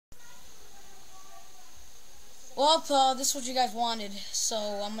Well, this is what you guys wanted, so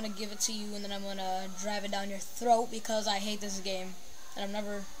I'm gonna give it to you, and then I'm gonna drive it down your throat because I hate this game, and I'm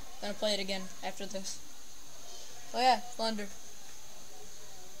never gonna play it again after this. Oh yeah, Slender.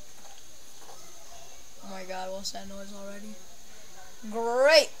 Oh my God, what's that noise already?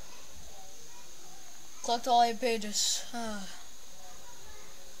 Great! Collect all 8 pages.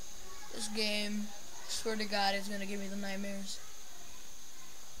 This game, I swear to God, is gonna give me the nightmares.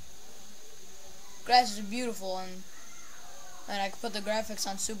 Grass is beautiful, and I can put the graphics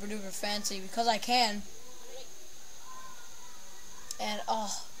on super duper fancy because I can. And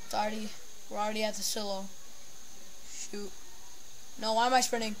we're already at the silo. Shoot. No, why am I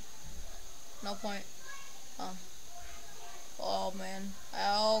sprinting? No point. Oh man.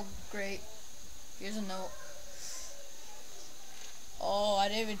 Oh great. Here's a note. Oh, I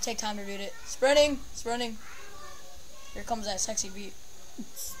didn't even take time to read it. Sprinting. Here comes that sexy beat.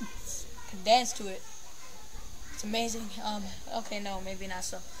 Can dance to it. It's amazing. Okay, no, maybe not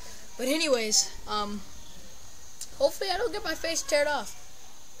so. But anyways, hopefully I don't get my face teared off.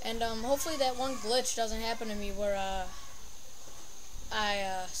 And hopefully that one glitch doesn't happen to me where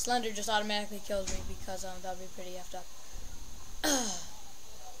Slender just automatically kills me, because that'd be pretty effed up.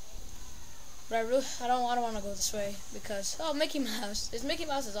 But I don't want to go this way because Mickey Mouse. There's Mickey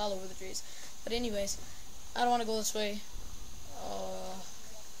Mouses all over the trees. But anyways, I don't want to go this way.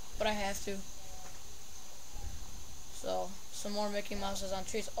 But I have to. So some more Mickey Mouses on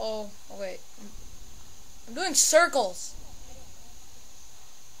trees. Oh wait, I'm doing circles.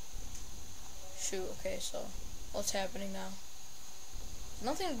 Shoot. Okay, so what's happening now? There's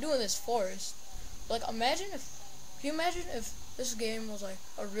nothing to do in this forest. Like, can you imagine if this game was like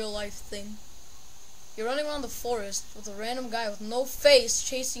a real life thing? You're running around the forest with a random guy with no face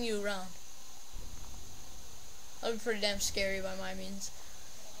chasing you around. That'd be pretty damn scary by my means.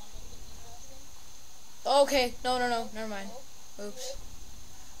 Okay, no, never mind. Oops.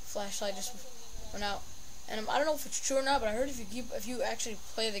 Flashlight just went out. And I don't know if it's true or not, but I heard if you actually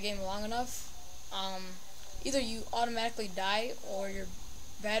play the game long enough, either you automatically die or your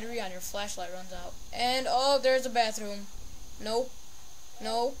battery on your flashlight runs out. And there's a bathroom. Nope.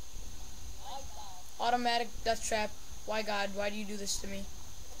 No. Automatic death trap. Why God? Why do you do this to me?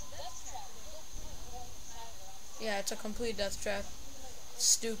 Yeah, it's a complete death trap.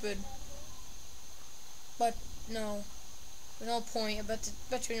 Stupid. But no, there's no point. I bet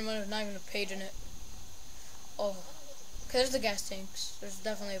you there's not even a page in it. Oh, okay. There's the gas tanks. There's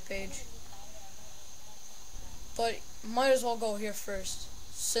definitely a page. But might as well go here first,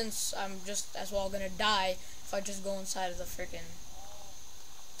 since I'm just as well gonna die if I just go inside of the freaking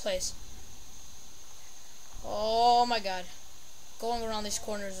place. Oh my God, going around these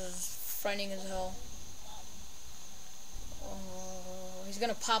corners is frightening as hell. Oh, he's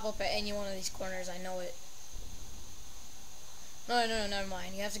gonna pop up at any one of these corners. I know it. No, never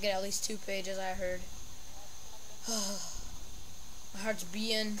mind. You have to get at least 2 pages, I heard. My heart's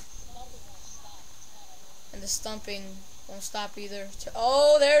beating. And the stumping won't stop either.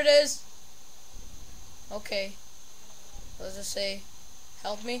 Oh, there it is! Okay. What does it say?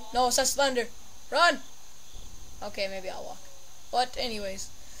 Help me? No, it says Slender. Run! Okay, maybe I'll walk. But anyways.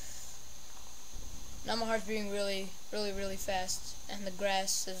 Now my heart's beating really fast. And the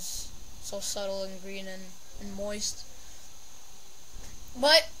grass is so subtle and green and moist.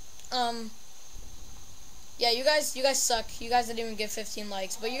 But yeah, you guys suck. You guys didn't even get 15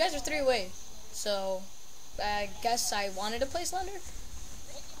 likes, but you guys are 3 away. So I guess I wanted to play Slender.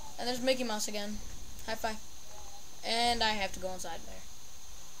 And there's Mickey Mouse again. High five. And I have to go inside there.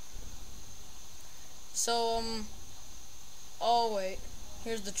 So oh wait,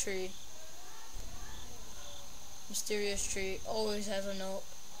 here's the tree. Mysterious tree. Always has a note.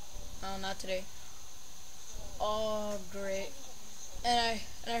 Oh, not today. Oh great. And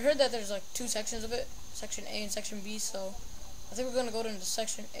I heard that there's like 2 sections of it, section A and section B, so I think we're gonna go into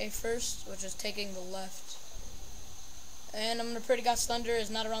section A first, which is taking the left. And I'm gonna pray to God Slender is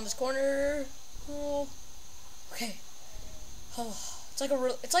not around this corner. Oh, okay. Oh, it's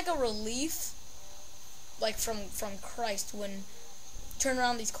like a relief, like from Christ, when you turn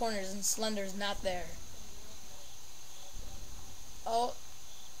around these corners and Slender is not there. Oh,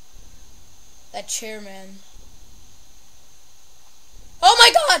 that chair, man. Oh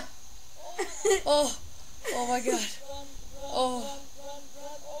my God! Oh my God. Oh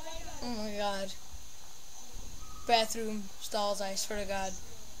my God. Bathroom stalls, I swear to God.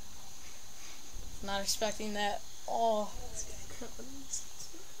 Not expecting that. Oh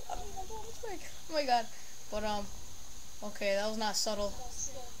my God. But okay, that was not subtle.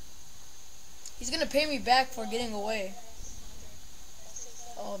 He's gonna pay me back for getting away.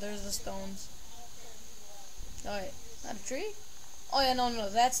 Oh, there's the stones. Alright, not a tree? Oh yeah, no,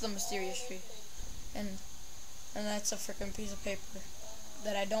 that's the mysterious tree. And that's a freaking piece of paper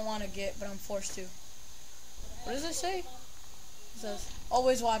that I don't want to get, but I'm forced to. What does it say? It says,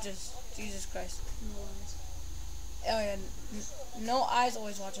 always watches. Jesus Christ. No eyes. Oh yeah, no eyes,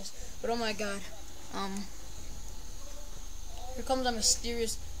 always watches. But oh my god. Here comes a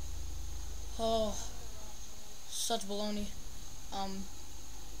mysterious, oh, such baloney.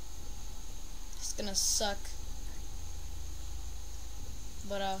 It's gonna suck.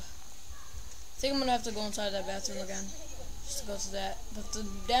 But I think I'm gonna have to go inside that bathroom again, just to go to that. But the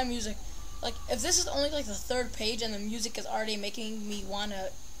damn music, like, if this is only like the 3rd page and the music is already making me wanna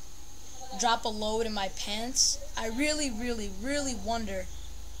drop a load in my pants, I really, really, really wonder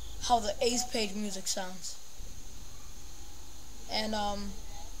how the 8th page music sounds. And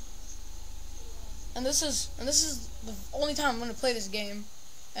this is the only time I'm gonna play this game,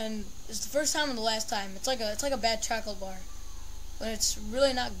 and it's the first time and the last time. It's like a bad chocolate bar. When it's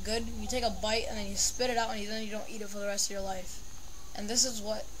really not good, you take a bite and then you spit it out and then you don't eat it for the rest of your life. And this is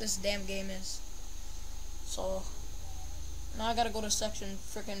what this damn game is. So now I gotta go to section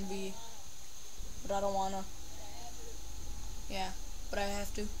frickin' B, but I don't wanna. Yeah, but I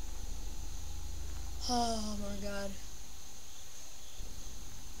have to. Oh my god.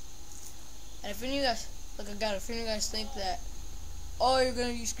 And if any of you guys, if any of you guys think that, oh,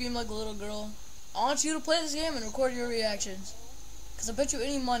 you scream like a little girl, I want you to play this game and record your reactions. Because I bet you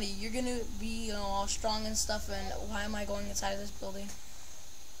any money, you're going to be, you know, all strong and stuff, and why am I going inside of this building?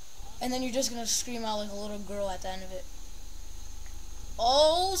 And then you're just going to scream out like a little girl at the end of it.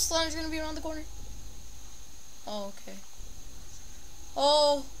 Oh, Slender's going to be around the corner. Oh, okay.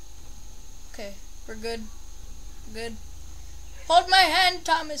 Oh, okay, we're good. Good. Hold my hand,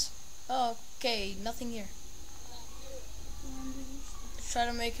 Thomas. Okay, nothing here. Let's try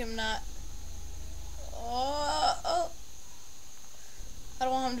to make him not. Oh. I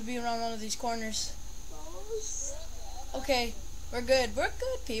don't want him to be around one of these corners. Okay, we're good. We're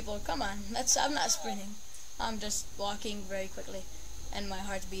good, people. Come on. I'm not sprinting. I'm just walking very quickly, and my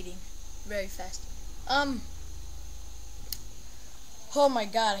heart's beating very fast. Oh my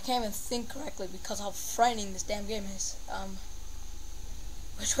god, I can't even think correctly because how frightening this damn game is.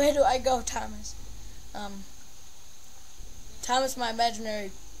 Which way do I go, Thomas? Thomas, my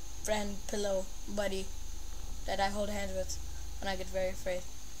imaginary friend, pillow, buddy, that I hold hands with when I get very afraid.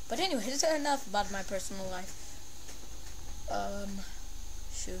 But anyway, is there enough about my personal life?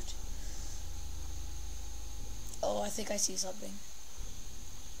 Shoot. Oh, I think I see something.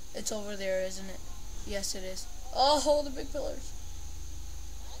 It's over there, isn't it? Yes, it is. Oh, the big pillars.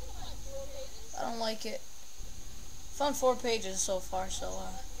 I don't like it. Found 4 pages so far, so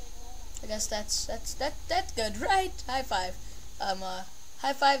I guess that's good, right? High five.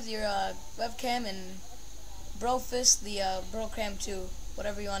 High five your webcam, and bro fist the bro cam too.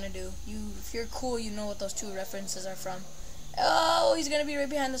 Whatever you want to do. If you're cool, you know what those 2 references are from. Oh, he's gonna be right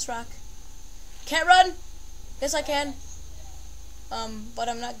behind this rock. Can't run. Yes, I can. But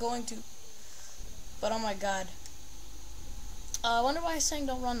I'm not going to. But oh my god. I wonder why he's saying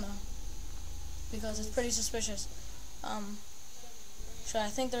don't run though. Because it's pretty suspicious. I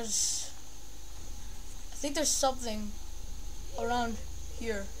think there's something around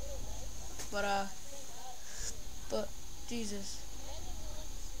here, but Jesus.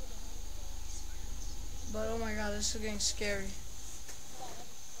 But oh my god, this is getting scary.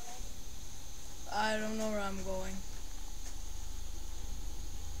 I don't know where I'm going.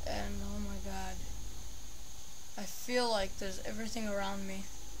 And oh my god, I feel like there's everything around me,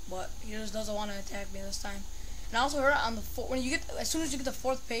 but he just doesn't want to attack me this time. And I also heard on the as soon as you get the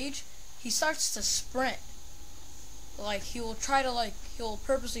 4th page, he starts to sprint. Like he'll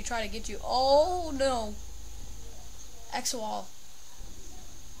purposely try to get you. Oh no. X wall.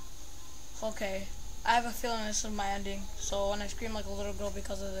 Okay. I have a feeling this is my ending. So when I scream like a little girl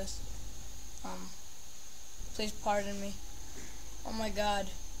because of this, please pardon me. Oh my god.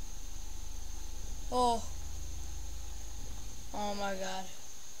 Oh my god.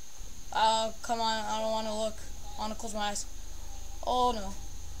 Come on, I don't want to look. I want to close my eyes. Oh no.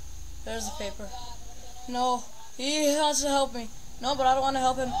 There's the paper. No. He wants to help me. No, but I don't want to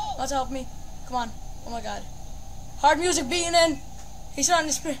help him. He wants to help me. Come on. Oh my god. Hard music beating in. He's starting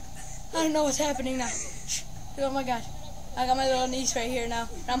to sprint. I don't know what's happening now. Shh. Oh my god. I got my little niece right here now.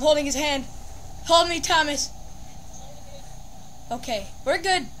 And I'm holding his hand. Hold me, Thomas. Okay. We're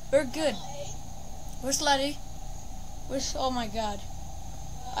good. We're good. Where's Letty? Oh my god.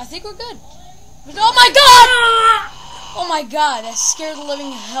 I think we're good. Oh my god! Oh my god, that scared the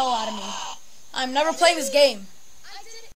living hell out of me. I'm never playing this game.